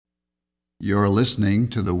You're listening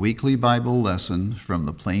to the weekly Bible lesson from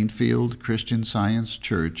the Plainfield Christian Science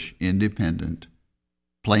Church Independent,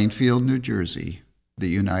 Plainfield, New Jersey, the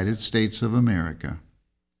United States of America.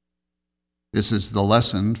 This is the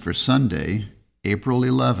lesson for Sunday, April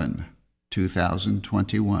 11,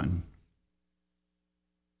 2021.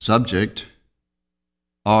 Subject: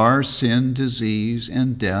 Are sin, disease,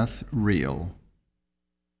 and death real?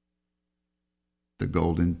 The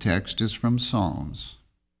golden text is from Psalms.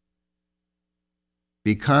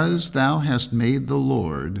 Because thou hast made the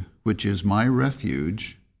Lord, which is my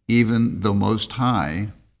refuge, even the Most High,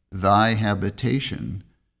 thy habitation,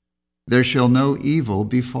 there shall no evil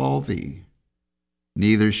befall thee,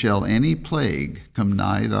 neither shall any plague come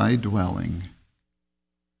nigh thy dwelling.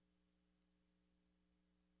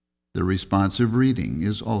 The responsive reading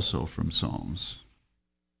is also from Psalms.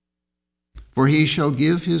 For he shall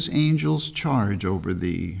give his angels charge over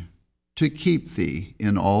thee, to keep thee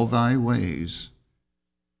in all thy ways.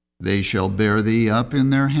 They shall bear thee up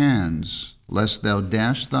in their hands, lest thou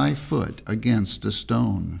dash thy foot against a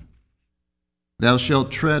stone. Thou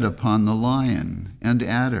shalt tread upon the lion and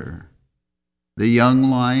adder. The young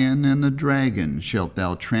lion and the dragon shalt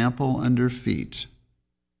thou trample under feet.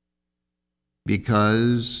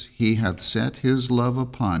 Because he hath set his love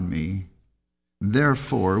upon me,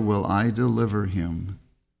 therefore will I deliver him.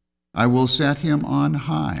 I will set him on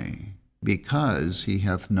high, because he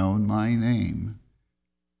hath known my name.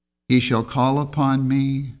 He shall call upon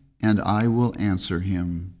me, and I will answer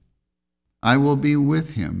him. I will be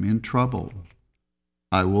with him in trouble.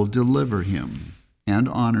 I will deliver him and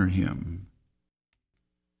honor him.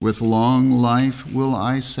 With long life will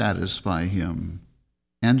I satisfy him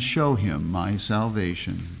and show him my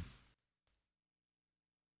salvation.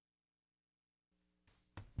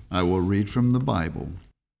 I will read from the Bible.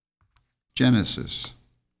 Genesis.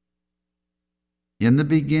 In the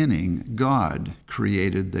beginning, God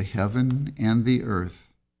created the heaven and the earth.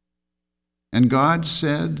 And God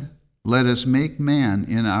said, Let us make man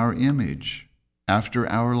in our image, after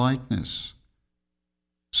our likeness.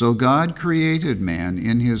 So God created man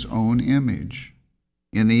in his own image.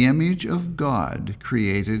 In the image of God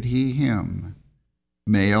created he him.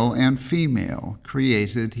 Male and female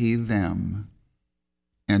created he them.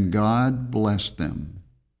 And God blessed them.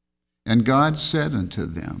 And God said unto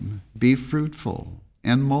them, Be fruitful,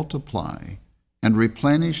 and multiply, and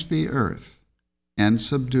replenish the earth, and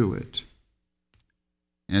subdue it.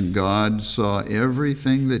 And God saw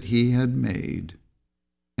everything that he had made,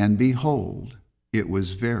 and behold, it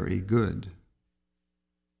was very good.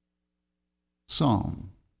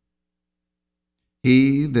 Psalm.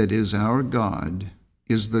 He that is our God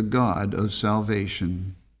is the God of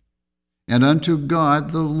salvation, and unto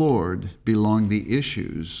God the Lord belong the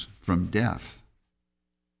issues from death.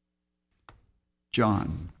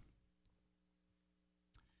 John.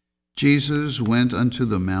 Jesus went unto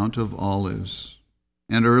the Mount of Olives,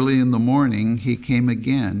 and early in the morning he came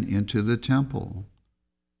again into the temple.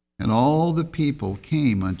 And all the people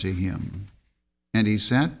came unto him, and he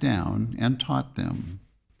sat down and taught them.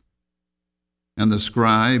 And the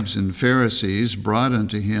scribes and Pharisees brought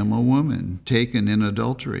unto him a woman taken in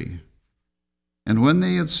adultery. And when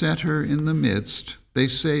they had set her in the midst, they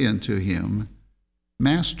say unto him,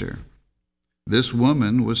 Master, this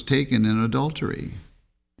woman was taken in adultery,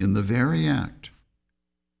 in the very act.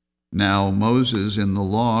 Now Moses in the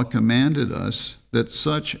law commanded us that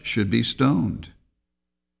such should be stoned.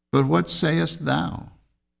 But what sayest thou?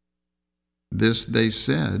 This they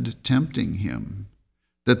said, tempting him,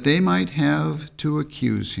 that they might have to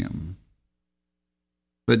accuse him.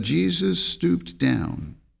 But Jesus stooped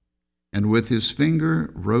down, and with his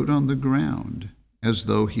finger wrote on the ground, as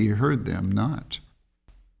though he heard them not.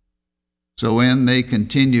 So when they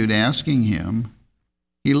continued asking him,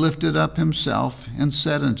 he lifted up himself and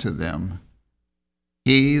said unto them,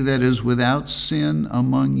 He that is without sin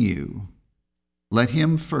among you, let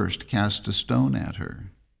him first cast a stone at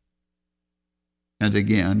her. And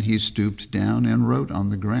again he stooped down and wrote on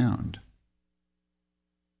the ground.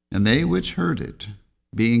 And they which heard it,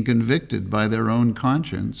 being convicted by their own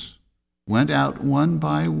conscience, went out one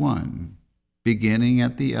by one, beginning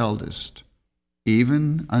at the eldest,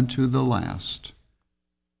 even unto the last.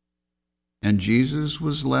 And Jesus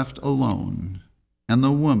was left alone, and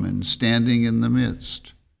the woman standing in the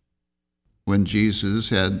midst. When Jesus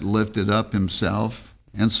had lifted up himself,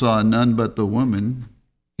 and saw none but the woman,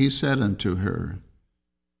 he said unto her,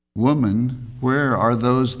 Woman, where are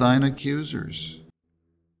those thine accusers?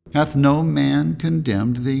 Hath no man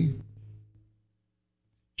condemned thee?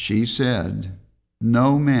 She said,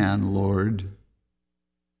 No man, Lord.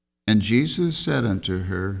 And Jesus said unto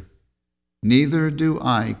her, neither do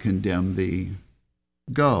I condemn thee.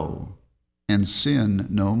 Go, and sin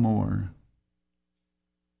no more.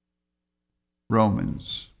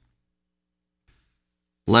 Romans.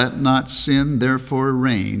 Let not sin therefore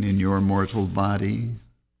reign in your mortal body,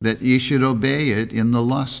 that ye should obey it in the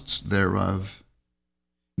lusts thereof.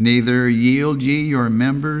 Neither yield ye your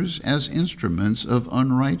members as instruments of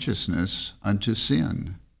unrighteousness unto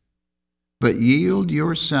sin, but yield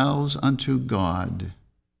yourselves unto God,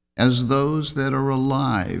 as those that are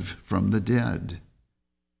alive from the dead,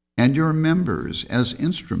 and your members as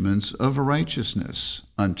instruments of righteousness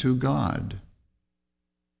unto God.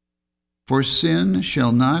 For sin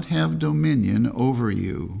shall not have dominion over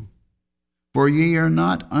you, for ye are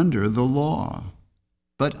not under the law,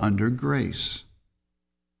 but under grace.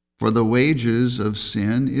 For the wages of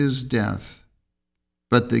sin is death,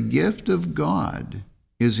 but the gift of God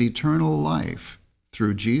is eternal life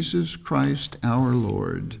through Jesus Christ our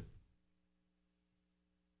Lord.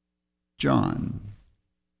 John.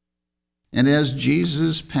 And as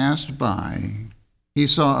Jesus passed by, he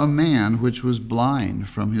saw a man which was blind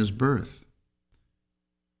from his birth.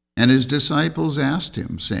 And his disciples asked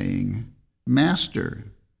him, saying, Master,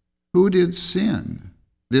 who did sin,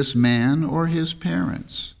 this man or his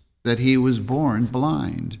parents, that he was born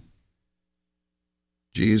blind?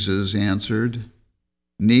 Jesus answered,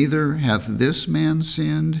 Neither hath this man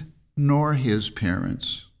sinned, nor his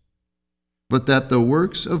parents, but that the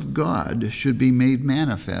works of God should be made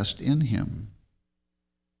manifest in him.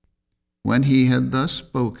 When he had thus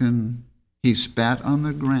spoken, he spat on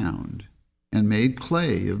the ground, and made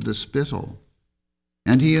clay of the spittle,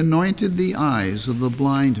 and he anointed the eyes of the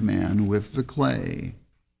blind man with the clay,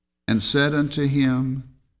 and said unto him,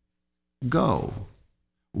 Go,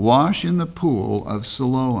 wash in the pool of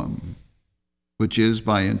Siloam, which is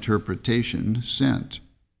by interpretation sent.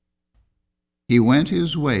 He went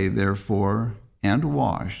his way, therefore, and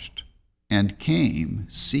washed, and came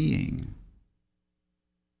seeing.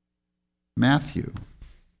 Matthew.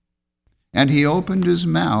 And he opened his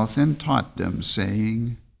mouth and taught them,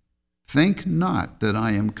 saying, Think not that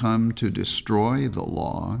I am come to destroy the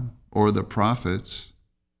law or the prophets.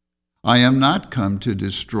 I am not come to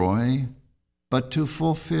destroy, but to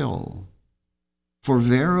fulfill. For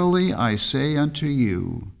verily I say unto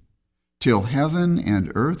you, till heaven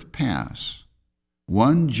and earth pass,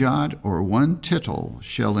 one jot or one tittle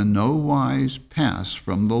shall in no wise pass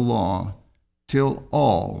from the law, till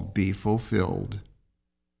all be fulfilled.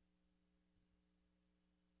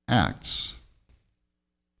 Acts.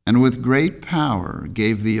 And with great power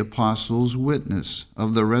gave the apostles witness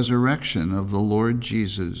of the resurrection of the Lord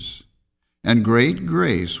Jesus, and great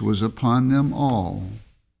grace was upon them all.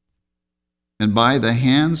 And by the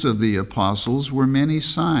hands of the apostles were many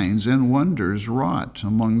signs and wonders wrought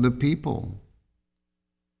among the people.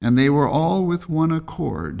 And they were all with one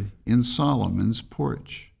accord in Solomon's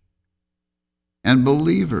porch. And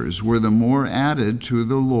believers were the more added to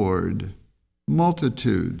the Lord,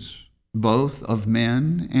 multitudes, both of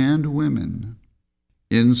men and women,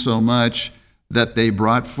 insomuch that they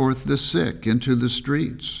brought forth the sick into the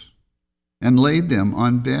streets, and laid them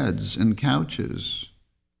on beds and couches,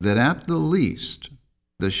 that at the least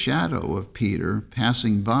the shadow of Peter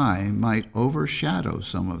passing by might overshadow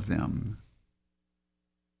some of them.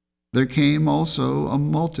 There came also a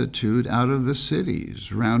multitude out of the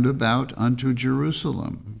cities round about unto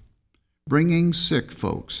Jerusalem, bringing sick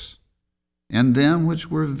folks, and them which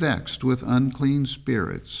were vexed with unclean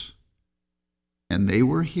spirits, and they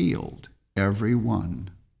were healed every one.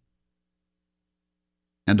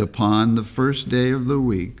 And upon the first day of the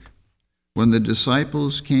week, when the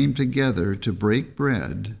disciples came together to break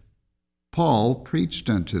bread, Paul preached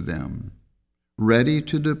unto them, ready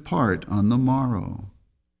to depart on the morrow,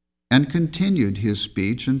 and continued his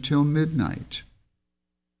speech until midnight.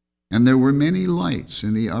 And there were many lights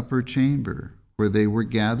in the upper chamber, where they were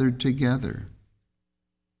gathered together.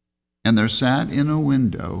 And there sat in a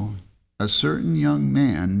window a certain young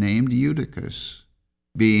man named Eutychus,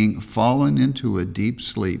 being fallen into a deep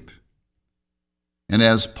sleep. And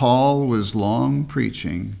as Paul was long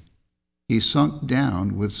preaching, he sunk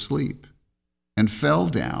down with sleep, and fell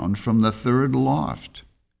down from the third loft,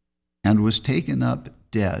 and was taken up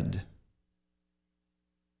dead.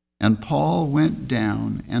 And Paul went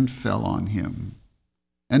down and fell on him,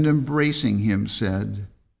 and embracing him said,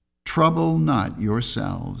 Trouble not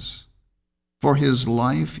yourselves, for his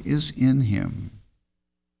life is in him.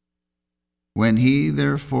 When he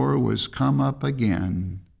therefore was come up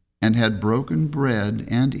again, and had broken bread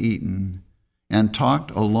and eaten, and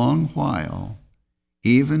talked a long while,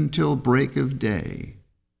 even till break of day,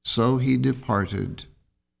 so he departed.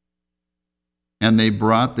 And they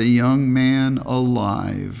brought the young man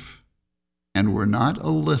alive, and were not a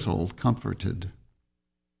little comforted.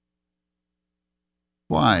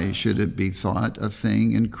 Why should it be thought a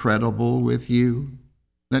thing incredible with you,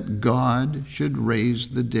 that God should raise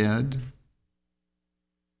the dead?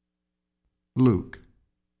 Luke.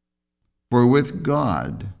 For with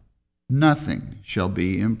God nothing shall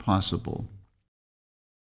be impossible.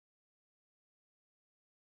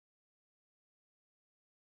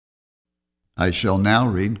 I shall now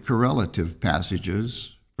read correlative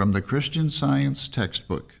passages from the Christian Science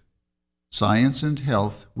textbook, Science and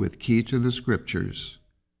Health with Key to the Scriptures,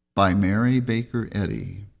 by Mary Baker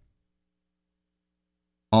Eddy.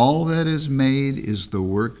 All that is made is the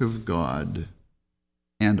work of God,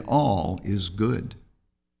 and all is good.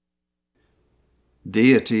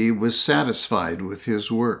 Deity was satisfied with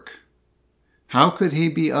his work. How could he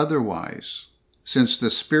be otherwise, since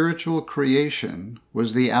the spiritual creation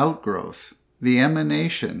was the outgrowth, the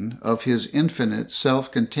emanation of his infinite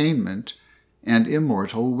self-containment and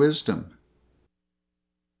immortal wisdom?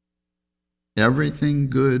 Everything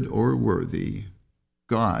good or worthy,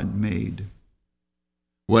 God made.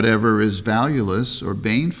 Whatever is valueless or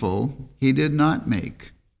baneful, he did not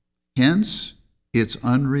make. Hence, its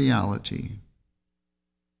unreality.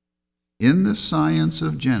 In the science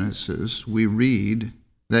of Genesis, we read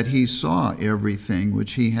that he saw everything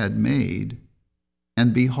which he had made,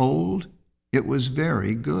 and behold, it was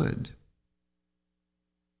very good.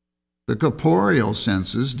 The corporeal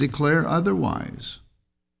senses declare otherwise.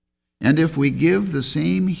 And if we give the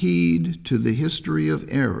same heed to the history of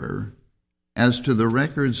error as to the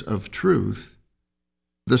records of truth,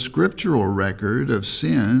 the scriptural record of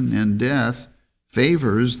sin and death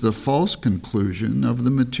favors the false conclusion of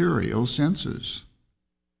the material senses.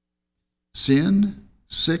 Sin,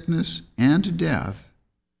 sickness, and death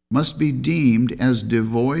must be deemed as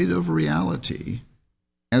devoid of reality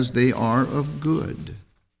as they are of good,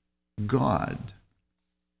 God.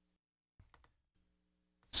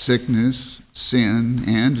 Sickness, sin,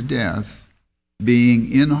 and death,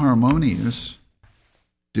 being inharmonious,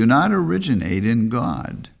 do not originate in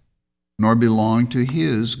God, nor belong to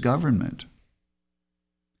his government.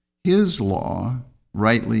 His law,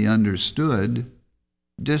 rightly understood,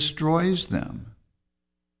 destroys them.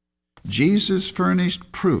 Jesus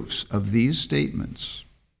furnished proofs of these statements.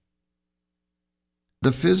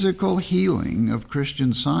 The physical healing of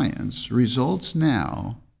Christian Science results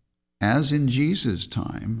now, as in Jesus'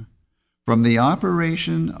 time, from the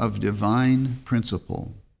operation of divine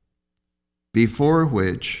principle, before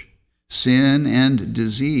which sin and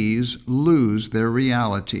disease lose their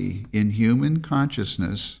reality in human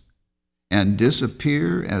consciousness and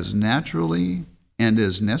disappear as naturally and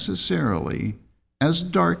as necessarily as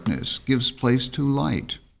darkness gives place to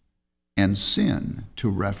light and sin to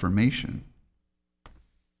reformation.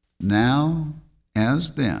 Now,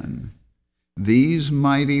 as then, these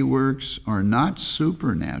mighty works are not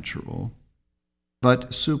supernatural,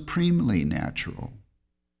 but supremely natural.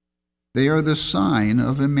 They are the sign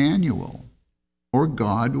of Emmanuel, or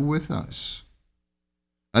God with us,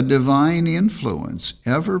 a divine influence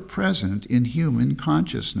ever present in human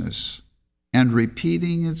consciousness and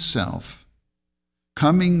repeating itself,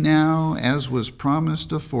 coming now as was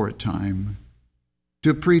promised aforetime,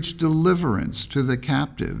 to preach deliverance to the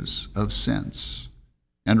captives of sense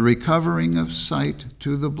and recovering of sight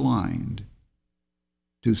to the blind,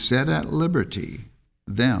 to set at liberty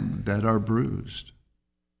them that are bruised.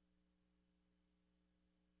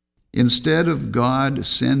 Instead of God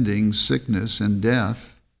sending sickness and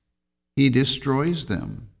death, he destroys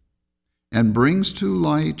them and brings to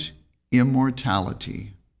light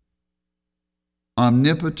immortality.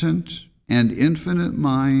 Omnipotent and infinite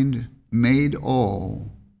mind made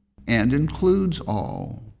all and includes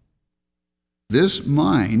all. This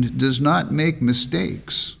mind does not make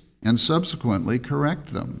mistakes and subsequently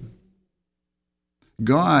correct them.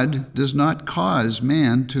 God does not cause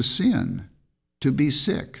man to sin, to be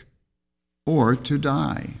sick, or to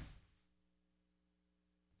die.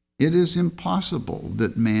 It is impossible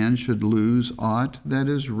that man should lose aught that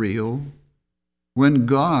is real when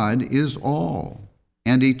God is all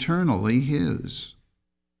and eternally his.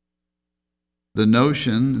 The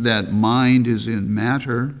notion that mind is in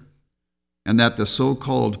matter and that the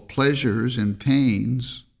so-called pleasures and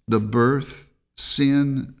pains, the birth,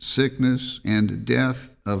 sin, sickness, and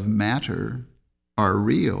death of matter are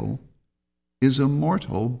real is a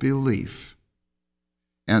mortal belief.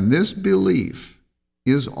 And this belief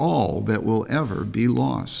is all that will ever be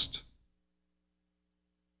lost.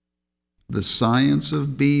 The science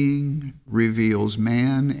of being reveals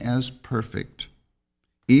man as perfect,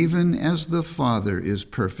 even as the Father is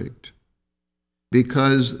perfect,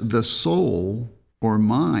 because the soul or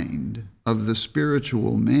mind of the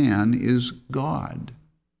spiritual man is God,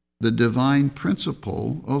 the divine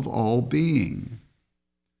principle of all being.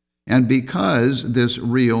 And because this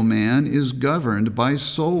real man is governed by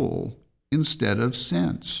soul instead of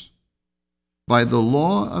sense, by the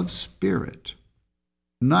law of spirit,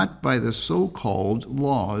 not by the so-called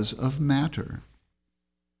laws of matter.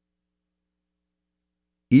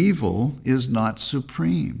 Evil is not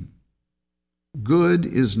supreme. Good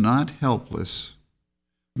is not helpless,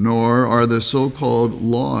 nor are the so-called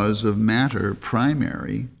laws of matter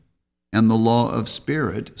primary and the law of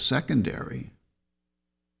spirit secondary.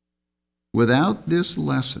 Without this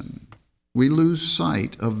lesson, we lose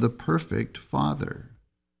sight of the perfect Father,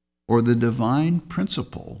 or the divine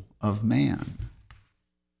principle of man.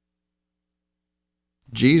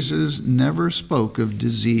 Jesus never spoke of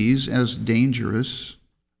disease as dangerous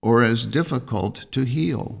or as difficult to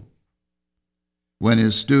heal. When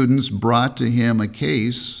his students brought to him a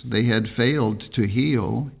case they had failed to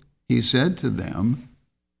heal, he said to them,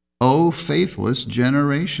 "O faithless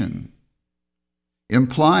generation,"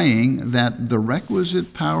 implying that the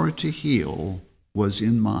requisite power to heal was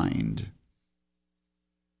in mind.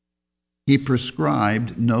 He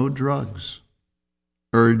prescribed no drugs,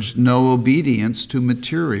 urged no obedience to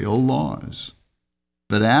material laws,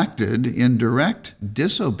 but acted in direct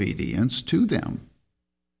disobedience to them.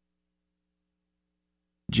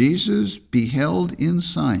 Jesus beheld in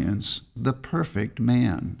science the perfect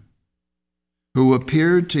man, who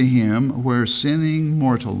appeared to him where sinning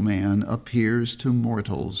mortal man appears to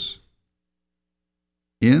mortals.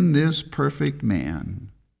 In this perfect man,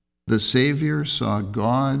 the Savior saw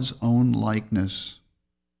God's own likeness,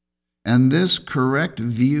 and this correct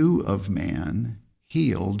view of man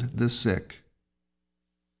healed the sick.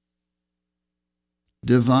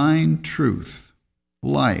 Divine truth,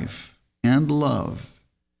 life, and love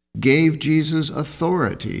gave Jesus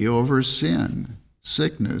authority over sin,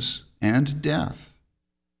 sickness, and death.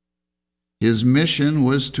 His mission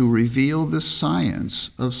was to reveal the science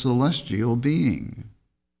of celestial being,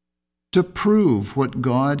 to prove what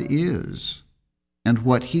God is and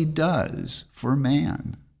what he does for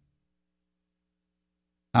man.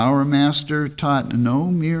 Our Master taught no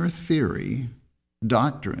mere theory,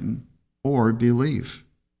 doctrine, or belief.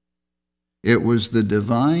 It was the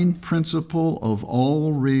divine principle of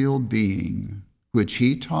all real being, which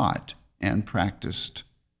he taught and practiced.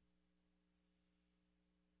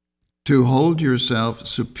 To hold yourself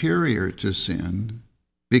superior to sin,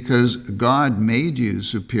 because God made you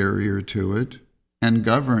superior to it and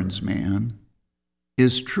governs man,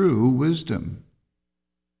 is true wisdom.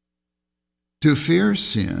 To fear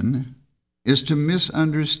sin is to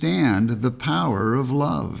misunderstand the power of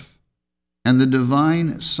love and the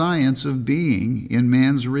divine science of being in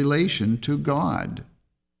man's relation to God.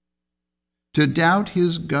 To doubt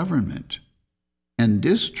his government and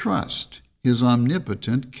distrust his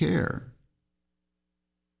omnipotent care.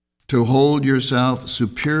 To hold yourself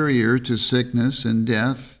superior to sickness and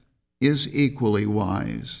death is equally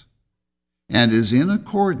wise and is in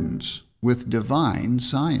accordance with divine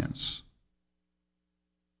science.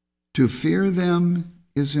 To fear them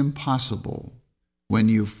is impossible when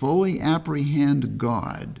you fully apprehend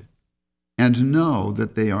God and know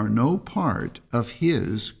that they are no part of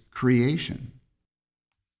his creation.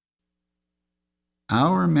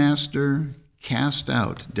 Our Master cast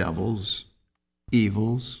out devils,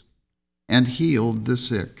 evils, and healed the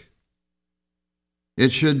sick.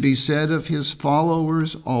 It should be said of his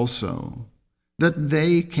followers also that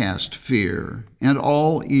they cast fear and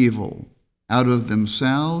all evil out of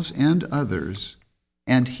themselves and others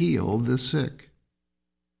and heal the sick.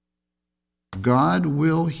 God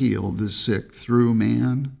will heal the sick through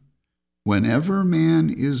man whenever man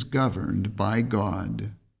is governed by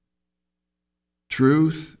God.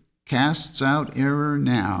 Truth casts out error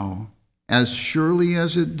now as surely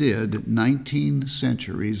as it did 19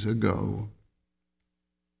 centuries ago.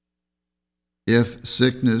 If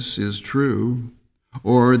sickness is true,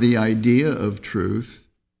 or the idea of truth,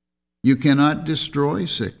 you cannot destroy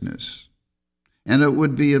sickness, and it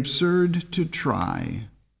would be absurd to try.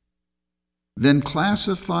 Then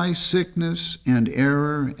classify sickness and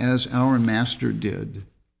error as our Master did,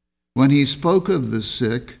 when he spoke of the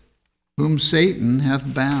sick whom Satan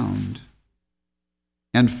hath bound,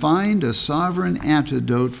 and find a sovereign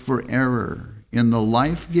antidote for error in the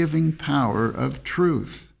life-giving power of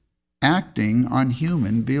truth, acting on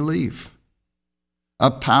human belief,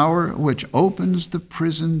 a power which opens the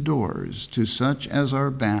prison doors to such as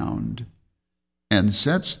are bound, and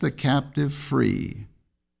sets the captive free,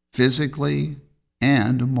 physically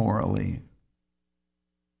and morally.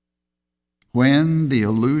 When the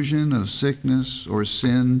illusion of sickness or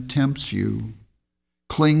sin tempts you,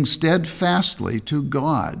 cling steadfastly to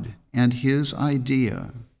God and His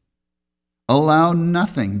idea. Allow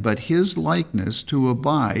nothing but His likeness to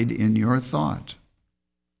abide in your thought.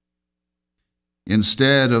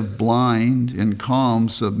 Instead of blind and calm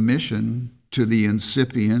submission to the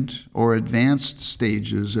incipient or advanced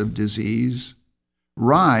stages of disease,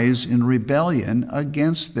 rise in rebellion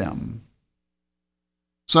against them.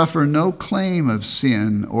 Suffer no claim of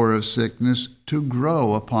sin or of sickness to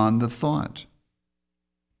grow upon the thought.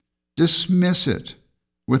 Dismiss it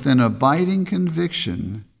with an abiding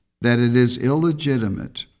conviction that it is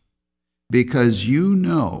illegitimate, because you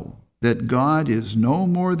know that God is no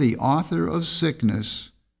more the author of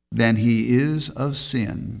sickness than He is of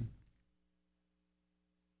sin.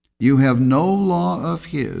 You have no law of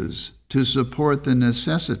His to support the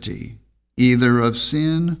necessity either of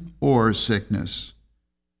sin or sickness,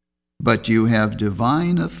 but you have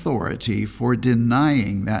divine authority for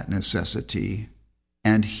denying that necessity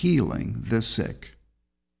and healing the sick.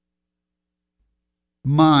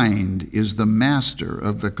 Mind is the master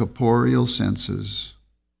of the corporeal senses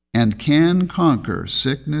and can conquer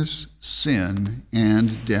sickness, sin,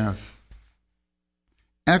 and death.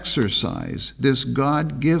 Exercise this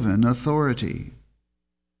God-given authority.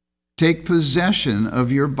 Take possession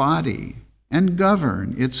of your body and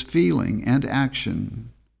govern its feeling and action.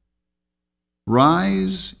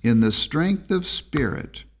 Rise in the strength of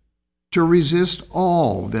spirit to resist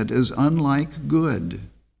all that is unlike good.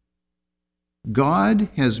 God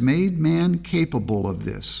has made man capable of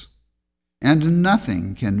this, and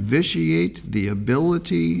nothing can vitiate the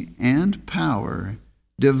ability and power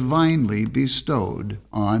divinely bestowed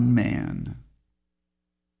on man.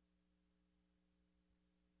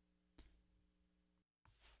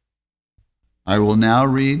 I will now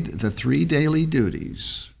read the 3 daily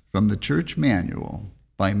duties from the Church Manual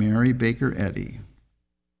by Mary Baker Eddy.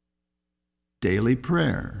 Daily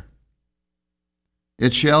Prayer.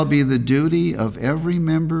 It shall be the duty of every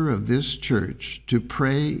member of this church to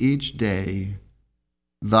pray each day,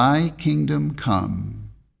 Thy kingdom come.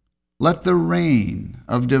 Let the reign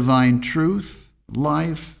of divine truth,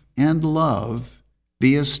 life, and love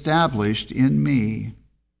be established in me,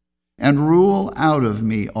 and rule out of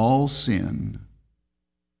me all sin.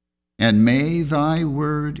 And may Thy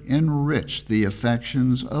word enrich the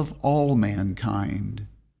affections of all mankind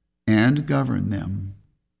and govern them.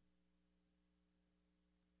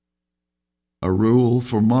 A rule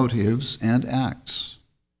for motives and acts.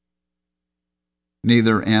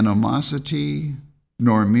 Neither animosity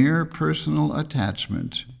nor mere personal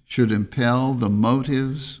attachment should impel the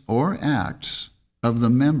motives or acts of the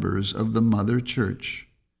members of the Mother Church.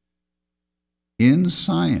 In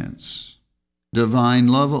science, divine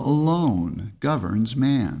love alone governs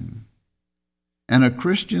man, and a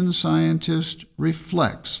Christian scientist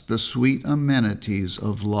reflects the sweet amenities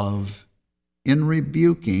of love in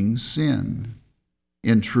rebuking sin,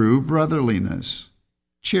 in true brotherliness,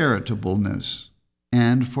 charitableness,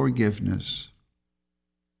 and forgiveness.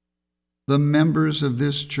 The members of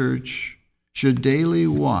this church should daily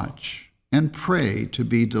watch and pray to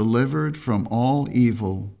be delivered from all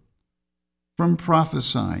evil, from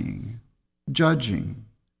prophesying, judging,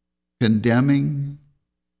 condemning,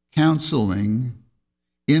 counseling,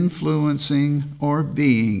 influencing, or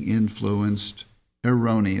being influenced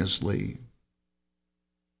erroneously.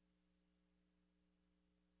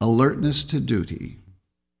 Alertness to duty.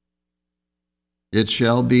 It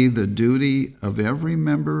shall be the duty of every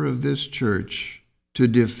member of this church to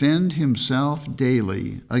defend himself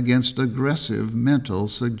daily against aggressive mental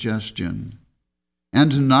suggestion,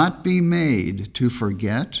 and not be made to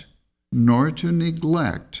forget nor to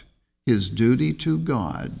neglect his duty to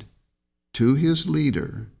God, to his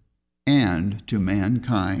leader, and to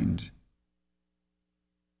mankind.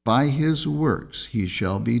 By his works he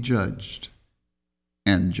shall be judged,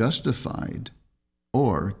 and justified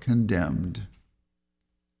or condemned.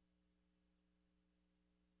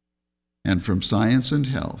 And from Science and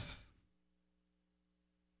Health.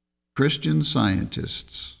 Christian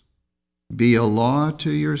scientists, be a law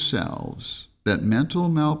to yourselves that mental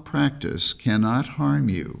malpractice cannot harm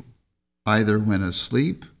you, either when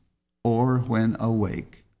asleep or when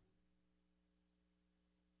awake.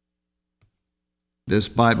 This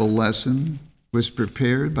Bible lesson was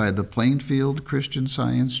prepared by the Plainfield Christian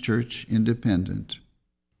Science Church Independent.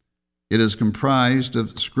 It is comprised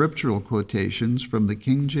of scriptural quotations from the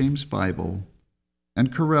King James Bible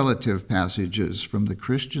and correlative passages from the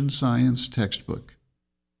Christian Science textbook,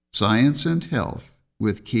 Science and Health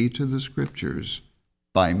with Key to the Scriptures,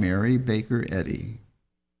 by Mary Baker Eddy.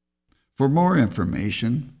 For more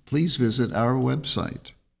information, please visit our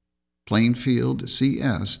website,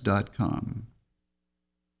 plainfieldcs.com.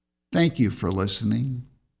 Thank you for listening,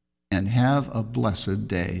 and have a blessed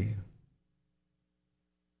day.